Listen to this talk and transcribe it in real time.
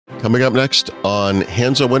Coming up next on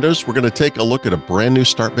Hands on Windows, we're going to take a look at a brand new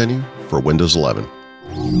start menu for Windows 11.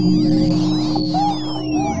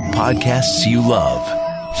 Podcasts you love.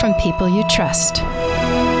 From people you trust.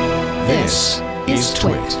 This is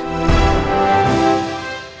TWiT.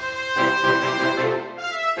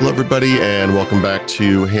 Hello, everybody, and welcome back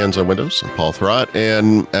to Hands on Windows. I'm Paul Thurrott,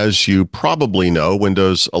 and as you probably know,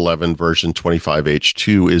 Windows 11 version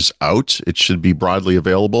 25H2 is out. It should be broadly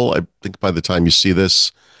available. I think by the time you see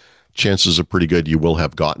this, chances are pretty good you will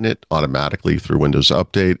have gotten it automatically through Windows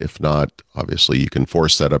Update. If not, obviously you can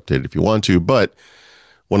force that update if you want to. But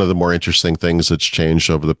one of the more interesting things that's changed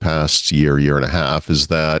over the past year and a half is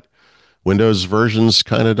that Windows versions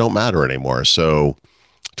kind of don't matter anymore. So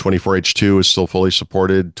 24H2 is still fully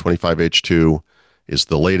supported. 25H2 is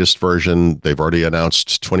the latest version. They've already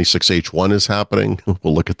announced 26H1 is happening.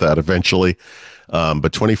 We'll look at that eventually.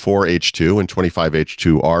 But 24H2 and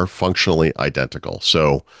 25H2 are functionally identical.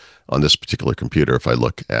 So on this particular computer, if I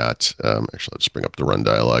look at, actually, let's bring up the run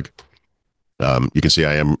dialog. You can see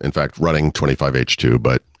I am, in fact, running 25H2,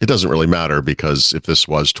 but it doesn't really matter because if this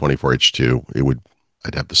was 24H2,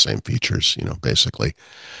 I'd have the same features, basically,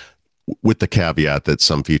 with the caveat that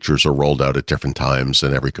some features are rolled out at different times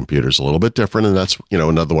and every computer is a little bit different. And that's,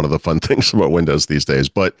 another one of the fun things about Windows these days.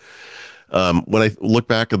 But when I look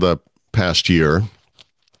back at the past year,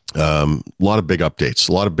 a lot of big updates,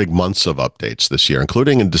 a lot of big months of updates this year,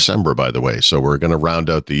 including in December, by the way. So we're going to round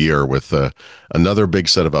out the year with another big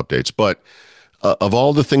set of updates. But of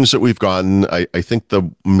all the things that we've gotten, I think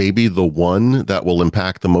maybe the one that will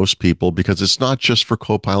impact the most people, because it's not just for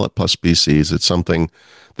Copilot Plus PCs, it's something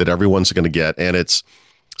that everyone's going to get, and it's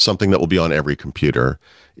something that will be on every computer,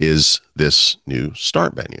 is this new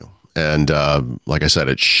start menu. And like I said,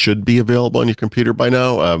 it should be available on your computer by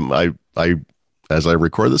now. I as I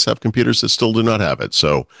record this, have computers that still do not have it.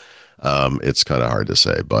 So it's kind of hard to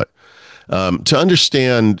say. But to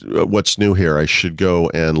understand what's new here, I should go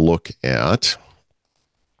and look at,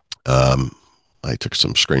 I took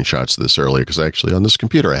some screenshots of this earlier because actually on this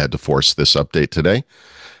computer, I had to force this update today.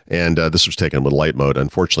 And this was taken with light mode,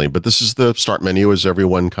 unfortunately. But this is the start menu as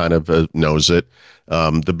everyone kind of knows it.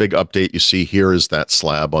 The big update you see here is that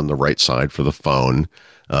slab on the right side for the phone.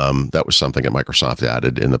 That was something that Microsoft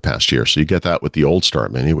added in the past year. So you get that with the old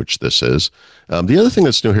start menu, which this is. The other thing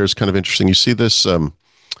that's new here is kind of interesting. You see this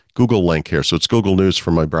Google link here. So it's Google News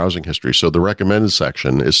from my browsing history. So the recommended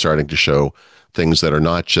section is starting to show things that are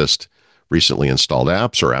not just recently installed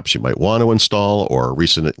apps or apps you might want to install or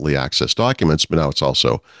recently accessed documents, but now it's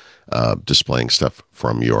also displaying stuff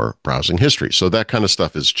from your browsing history. So that kind of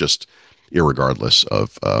stuff is just irregardless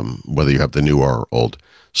of whether you have the new or old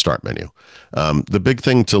start menu. The big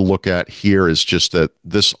thing to look at here is just that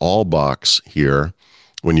this all box here,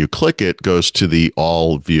 when you click it, goes to the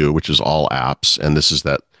all view, which is all apps. And this is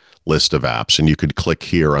that list of apps. And you could click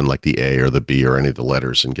here on like the A or the B or any of the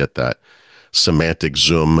letters and get that semantic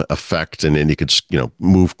zoom effect. And then you could,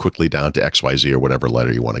 move quickly down to X, Y, Z or whatever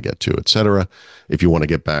letter you want to get to, etc. If you want to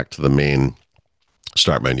get back to the main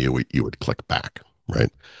start menu, you would click back,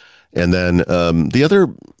 right? And then the other,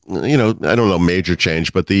 I don't know, major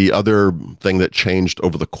change, but the other thing that changed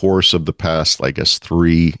over the course of the past, I guess,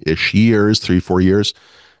 3-4 years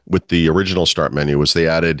with the original start menu was they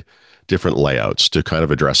added different layouts to kind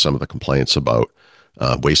of address some of the complaints about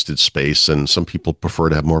wasted space. And some people prefer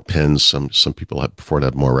to have more pins. Some people prefer to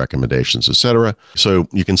have more recommendations, etc. So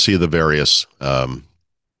you can see the various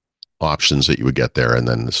options that you would get there. And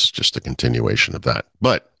then this is just a continuation of that.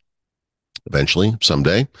 But eventually,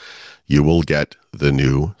 someday, you will get the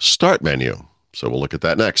new start menu. So we'll look at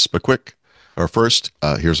that next. But first,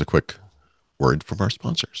 here's a quick word from our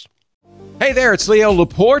sponsors. Hey there, it's Leo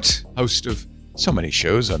Laporte, host of so many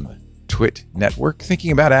shows on the TWiT network.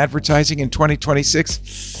 Thinking about advertising in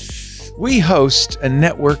 2026? We host a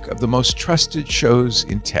network of the most trusted shows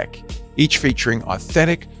in tech, each featuring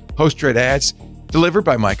authentic post-read ads delivered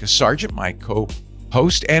by Micah Sargent, my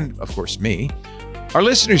co-host, and of course me. Our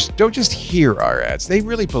listeners don't just hear our ads, they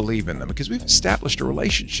really believe in them because we've established a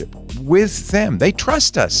relationship with them. They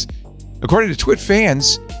trust us. According to TWiT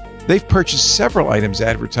fans, they've purchased several items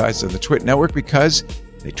advertised on the TWiT network because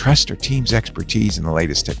they trust our team's expertise in the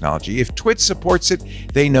latest technology. If TWiT supports it,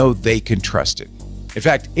 they know they can trust it. In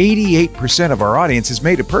fact, 88% of our audience has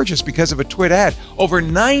made a purchase because of a TWiT ad. Over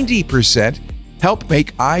 90% help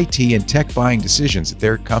make IT and tech buying decisions at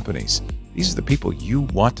their companies. These are the people you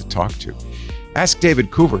want to talk to. Ask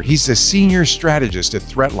David Coover. He's the senior strategist at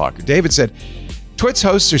ThreatLocker. David said, TWiT's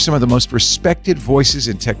hosts are some of the most respected voices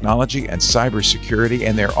in technology and cybersecurity,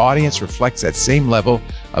 and their audience reflects that same level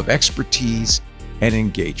of expertise and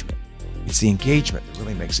engagement. It's the engagement that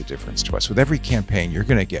really makes a difference to us. With every campaign, you're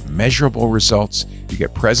going to get measurable results. You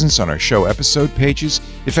get presence on our show episode pages.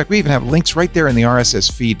 In fact, we even have links right there in the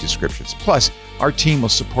RSS feed descriptions. Plus, our team will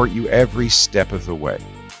support you every step of the way.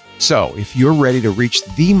 So, if you're ready to reach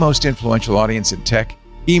the most influential audience in tech,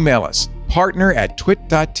 email us,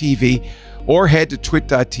 partner@twit.tv, or head to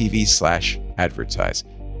twit.tv/advertise.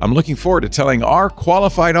 I'm looking forward to telling our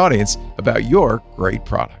qualified audience about your great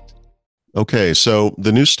product. Okay, so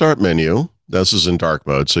the new start menu, this is in dark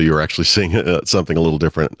mode, so you're actually seeing something a little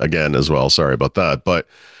different again as well. Sorry about that, but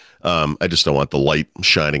I just don't want the light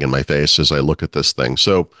shining in my face as I look at this thing.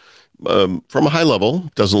 So from a high level,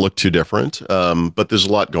 doesn't look too different, but there's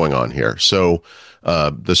a lot going on here. So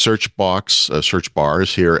the search box, search bar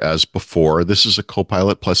is here as before. This is a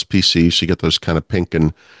Copilot PC, so you get those kind of pink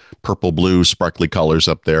and purple, blue, sparkly colors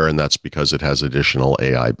up there, and that's because it has additional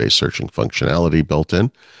AI-based searching functionality built in.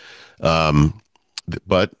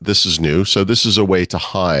 But this is new. So this is a way to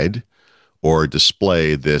hide or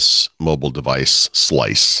display this mobile device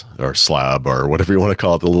slice or slab or whatever you want to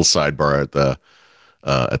call it, the little sidebar at the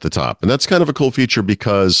top. And that's kind of a cool feature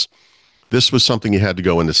because this was something you had to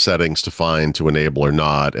go into settings to find to enable or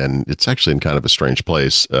not. And it's actually in kind of a strange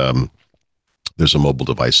place. There's a mobile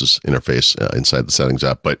devices interface inside the settings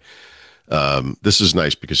app, but this is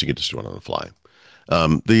nice because you can just do it on the fly.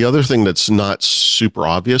 The other thing that's not super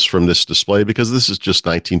obvious from this display, because this is just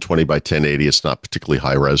 1920 by 1080, it's not particularly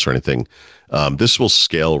high res or anything. This will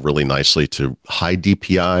scale really nicely to high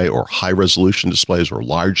DPI or high resolution displays or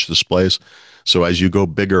large displays. So as you go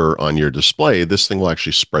bigger on your display, this thing will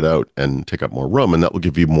actually spread out and take up more room, and that will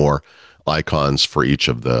give you more icons for each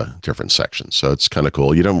of the different sections. So it's kind of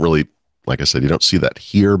cool. You don't really, like I said, you don't see that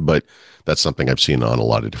here, but that's something I've seen on a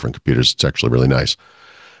lot of different computers. It's actually really nice.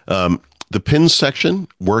 The pins section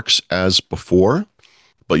works as before,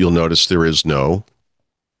 but you'll notice there is no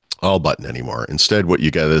all button anymore. Instead, what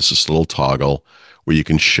you get is this little toggle where you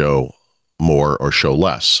can show more or show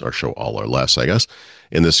less, or show all or less, I guess,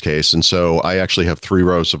 in this case. And so I actually have 3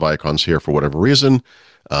 rows of icons here for whatever reason.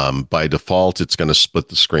 By default, it's going to split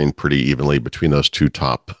the screen pretty evenly between those 2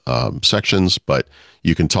 top sections, but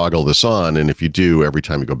you can toggle this on, and if you do, every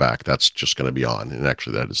time you go back, that's just going to be on. And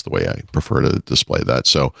actually, that is the way I prefer to display that.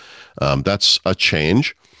 So that's a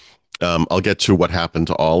change. I'll get to what happened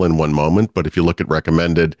to all in one moment, but if you look at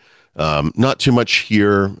recommended, not too much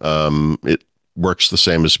here. It works the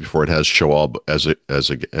same as before. It has show all as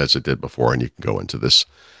it did before, and you can go into this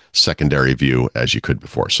secondary view as you could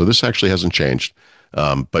before. So this actually hasn't changed,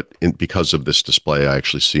 but because of this display, I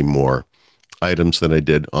actually see more items than I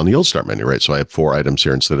did on the old start menu, right? So I have 4 items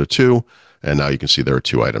here instead of 2, and now you can see there are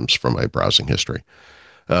 2 items from my browsing history.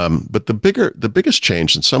 But the biggest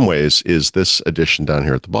change in some ways is this addition down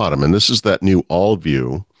here at the bottom, and this is that new all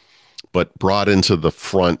view, but brought into the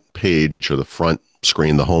front page or the front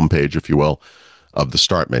screen, the home page, if you will, of the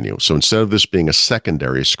start menu. So instead of this being a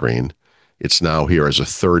secondary screen, it's now here as a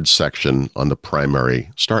 3rd section on the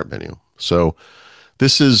primary start menu. So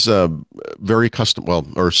this is very custom, well,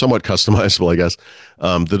 or somewhat customizable, I guess.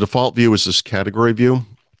 The default view is this category view.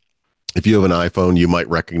 If you have an iPhone, you might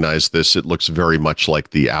recognize this. It looks very much like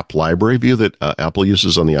the app library view that Apple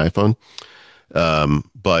uses on the iPhone.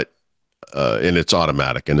 And it's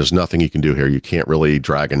automatic, and there's nothing you can do here. You can't really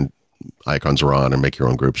drag and icons around and make your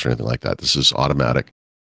own groups or anything like that. This is automatic.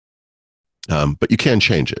 But you can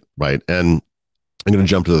change it, right? And I'm going to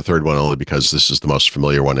jump to the 3rd one only because this is the most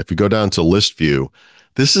familiar one. If you go down to list view,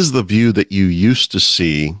 this is the view that you used to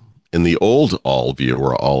see in the old all view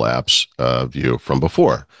or all apps view from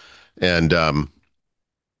before. And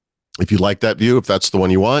if you like that view, if that's the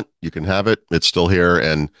one you want, you can have it. It's still here.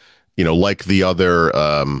 And, you know, like the other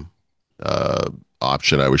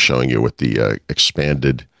option I was showing you with the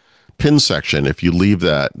expanded pin section, if you leave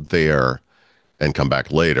that there and come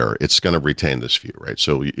back later, it's going to retain this view, right?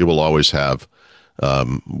 So it will always have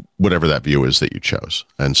whatever that view is that you chose.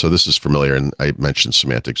 And so this is familiar, and I mentioned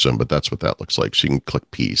semantic zoom, but that's what that looks like. So you can click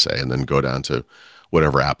P, say, and then go down to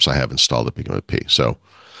whatever apps I have installed that begin with P. So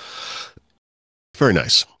very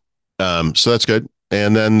nice. So that's good.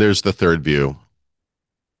 And then there's the 3rd view,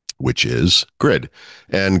 which is grid.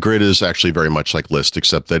 And grid is actually very much like list,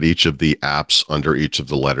 except that each of the apps under each of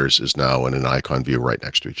the letters is now in an icon view right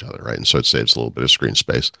next to each other, right? And so it saves a little bit of screen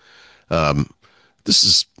space. This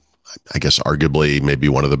is, I guess, arguably maybe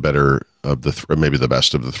one of the better of the, maybe the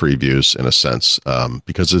best of the 3 views in a sense,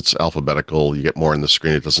 because it's alphabetical. You get more in the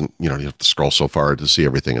screen. It doesn't, you know, you have to scroll so far to see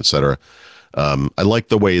everything, etc. I like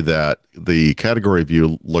the way that the category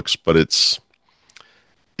view looks, but it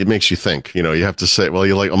makes you think. You know, you have to say, well,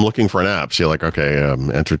 you're like, I'm looking for an app. So you're like, okay,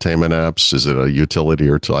 entertainment apps. Is it a utility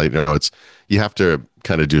or you know, you have to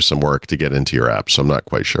kind of do some work to get into your app. So I'm not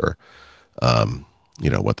quite sure,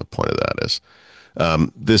 what the point of that is.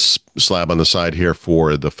 This slab on the side here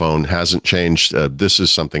for the phone hasn't changed. This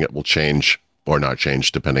is something that will change or not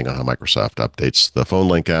change depending on how Microsoft updates the phone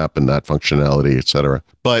link app and that functionality, etc.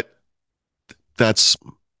 But that's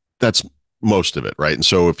most of it, right? And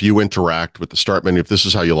so if you interact with the start menu, if this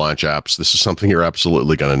is how you launch apps, this is something you're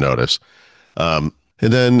absolutely going to notice. And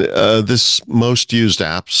then this most used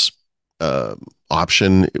apps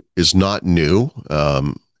option is not new.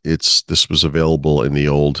 This was available in the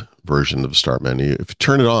old version of the start menu. If you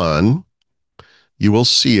turn it on, you will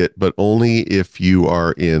see it, but only if you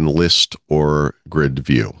are in list or grid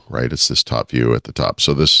view, right? It's this top view at the top.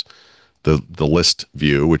 So the list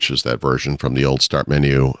view, which is that version from the old start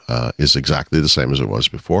menu, is exactly the same as it was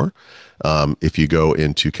before. If you go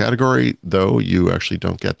into category, though, you actually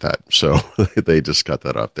don't get that. So they just cut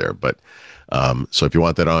that off there. But so if you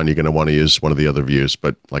want that on, you're going to want to use one of the other views.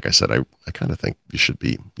 But like I said, I kind of think you should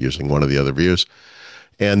be using one of the other views.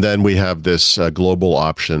 And then we have this global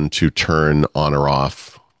option to turn on or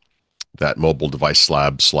off that mobile device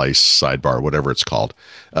slab, slice, sidebar, whatever it's called.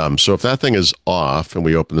 So if that thing is off and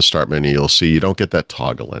we open the start menu, you'll see you don't get that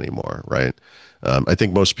toggle anymore, right? I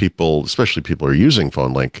think most people, especially people who are using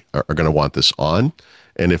Phone Link, are going to want this on.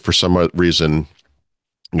 And if for some reason,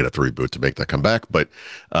 I'm going to have to reboot to make that come back, but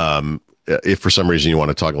if for some reason you want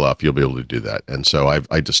to toggle off, you'll be able to do that. And so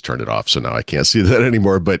I just turned it off, so now I can't see that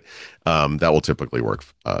anymore, but that will typically work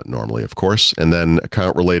normally, of course. And then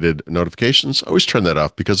account-related notifications, always turn that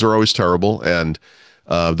off because they're always terrible. And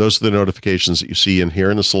those are the notifications that you see in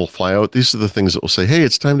here in this little flyout. These are the things that will say, hey,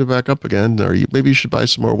 it's time to back up again, or maybe you should buy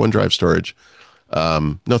some more OneDrive storage.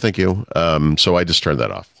 No, thank you. So I just turned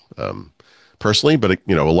that off. Personally, but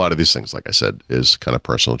a lot of these things, like I said, is kind of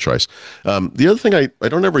personal choice. The other thing I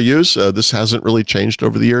don't ever use, this hasn't really changed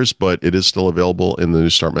over the years, but it is still available in the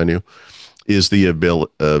new start menu, is the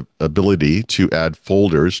ability to add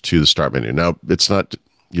folders to the start menu. Now, it's not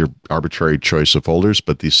your arbitrary choice of folders,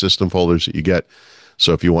 but these system folders that you get.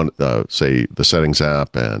 So if you want, say, the Settings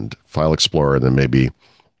app and File Explorer, then maybe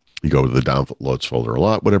you go to the Downloads folder a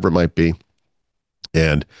lot, whatever it might be,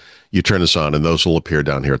 and you turn this on, and those will appear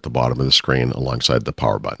down here at the bottom of the screen alongside the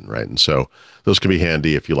power button, right? And so those can be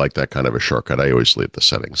handy if you like that kind of a shortcut. I always leave the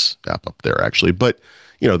Settings app up there, actually. But,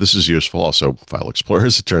 this is useful. Also, File Explorer,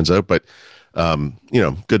 as it turns out. But,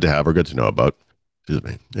 good to have or good to know about. Excuse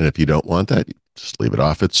me. And if you don't want that, just leave it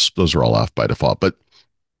off. Those are all off by default. But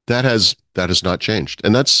that has not changed.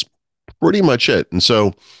 And that's pretty much it. And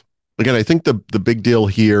so, again, I think the big deal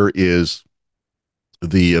here is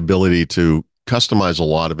the ability to customize a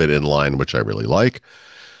lot of it in line, which I really like.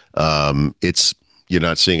 You're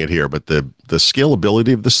not seeing it here, but the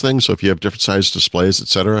scalability of this thing. So if you have different size displays,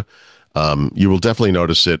 etc., you will definitely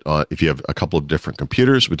notice it if you have a couple of different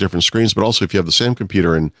computers with different screens, but also if you have the same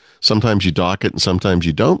computer and sometimes you dock it and sometimes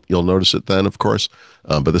you don't, you'll notice it then, of course.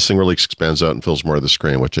 But this thing really expands out and fills more of the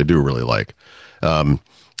screen, which I do really like.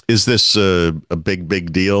 Is this a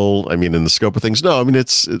big deal? I mean, in the scope of things? No, I mean,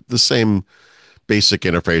 it's the same basic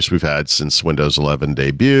interface we've had since Windows 11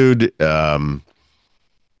 debuted.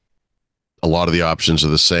 A lot of the options are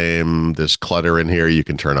the same. There's clutter in here you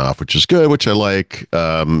can turn off, which is good, which I like.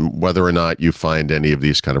 Whether or not you find any of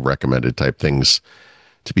these kind of recommended type things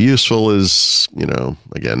to be useful is,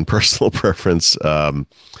 again, personal preference. I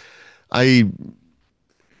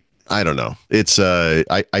don't know. It's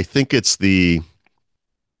I think it's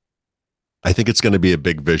going to be a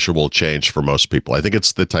big visual change for most people. I think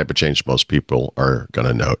it's the type of change most people are going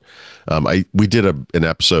to note. We did an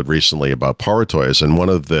episode recently about Power Toys, and one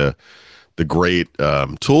of the great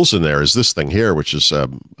tools in there is this thing here, which is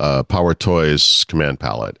Power Toys Command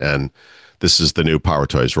Palette. And this is the new Power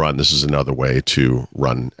Toys Run. This is another way to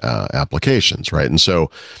run applications, right? And so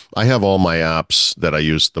I have all my apps that I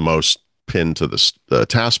use the most pinned to the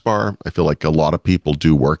taskbar. I feel like a lot of people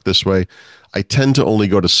do work this way. I tend to only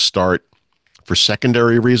go to Start for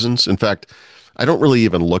secondary reasons. In fact, I don't really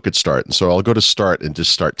even look at Start. And so I'll go to Start and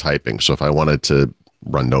just start typing. So if I wanted to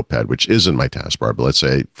run Notepad, which is in my taskbar, but let's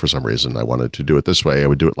say for some reason I wanted to do it this way, I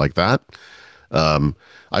would do it like that.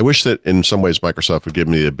 I wish that in some ways Microsoft would give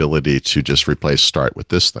me the ability to just replace Start with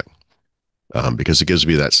this thing, because it gives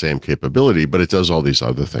me that same capability, but it does all these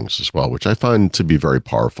other things as well, which I find to be very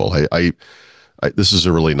powerful. This is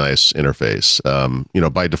a really nice interface.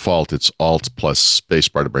 By default, it's Alt plus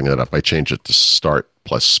spacebar to bring that up. I change it to Start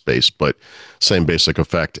plus space, but same basic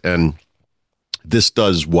effect. And this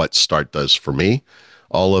does what Start does for me.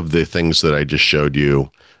 All of the things that I just showed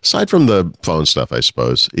you, aside from the phone stuff, I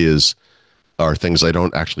suppose, are things I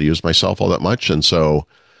don't actually use myself all that much. And so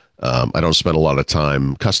I don't spend a lot of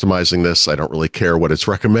time customizing this. I don't really care what it's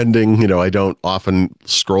recommending. I don't often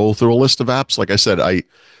scroll through a list of apps. Like I said, I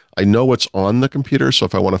know what's on the computer. So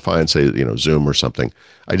if I want to find, say, Zoom or something,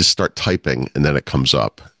 I just start typing and then it comes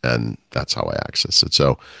up, and that's how I access it.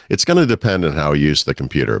 So it's going to depend on how I use the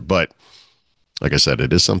computer. But like I said,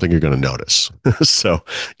 it is something you're going to notice. So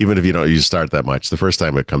even if you don't use Start that much, the first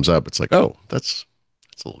time it comes up, it's like, oh, that's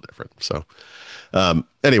a little different. So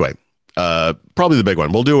anyway, probably the big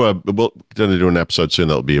one. We're going to do an episode soon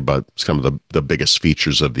that'll be about some of the biggest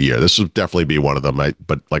features of the year. This will definitely be one of them.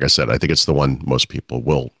 But like I said, I think it's the one most people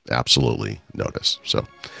will absolutely notice. So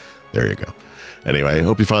there you go. Anyway, I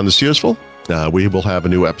hope you found this useful. We will have a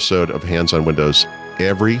new episode of Hands on Windows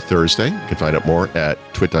every Thursday. You can find out more at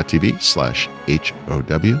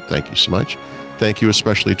twit.tv/HOW. Thank you so much. Thank you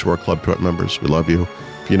especially to our Club Twit members. We love you.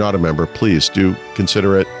 If you're not a member, please do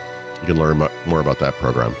consider it. You can learn more about that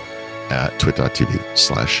program at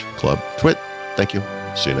twit.tv/clubtwit. Thank you.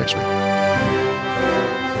 See you next week.